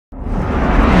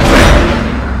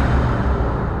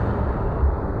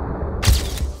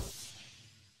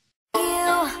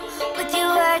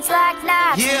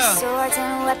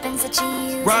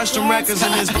Rush them records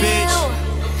in this bitch.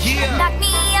 Yeah.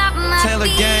 Taylor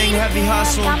Gang, Heavy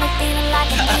Hustle.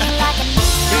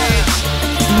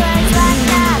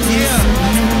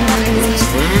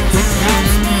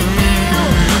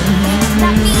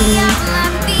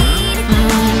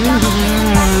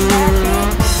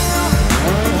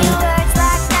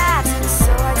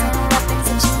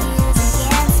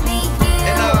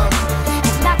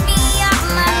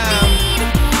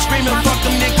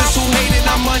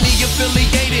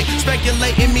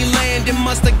 Speculating me landing,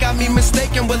 musta got me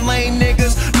mistaken with lame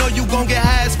niggas. Know you gon' get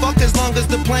high as fuck as long as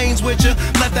the plane's with ya.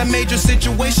 Left that major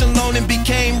situation alone and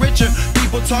became richer.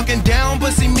 People talking down,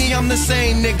 but see me, I'm the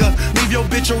same nigga. Leave your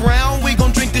bitch around, we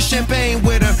gon' drink the champagne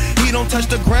with her. He don't touch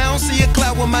the ground, see a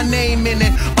cloud with my name in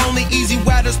it. Only easy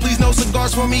riders, please no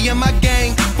cigars for me and my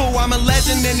gang. Fool, I'm a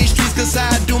legend in these streets cause I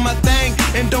do my thing.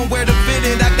 And don't wear the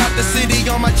fitted, I got the city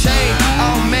on my chain.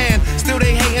 Oh man, still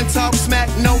they hate and talk smack,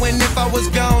 knowing if I was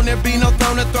gone there'd be no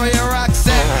throne to throw your rocks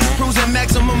at. Cruising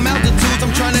maximum altitudes,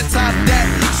 I'm trying to top that.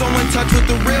 So in touch with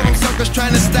the real, them suckers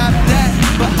trying to stop that.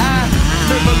 But I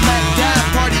live a black die,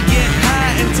 party get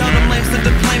high, and tell them lames to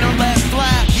the plane or last fly.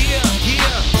 Yeah,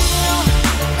 yeah.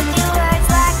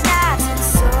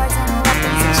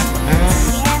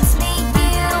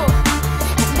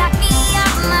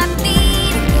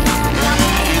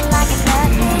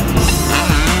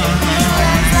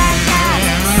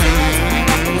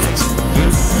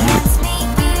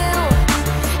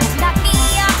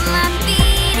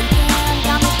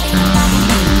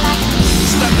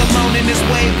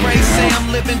 Say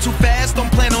I'm living too fast,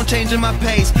 don't plan on changing my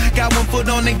pace. Got one foot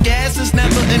on the gas, it's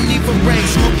never a need for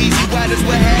race. Smoke easy riders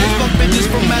with half, fuck bitches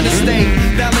from out of state.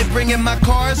 Valet bringing my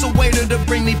cars, a waiter to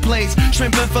bring me plates.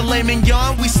 Shrimp and filet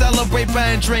mignon, we celebrate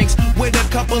buying drinks. With a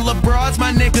couple of broads,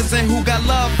 my niggas and who got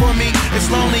love for me. It's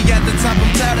lonely at the top,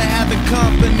 I'm tired of having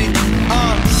company.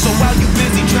 So while you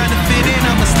busy trying to fit in,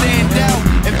 I'ma stand out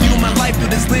and view my life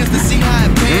through this lens to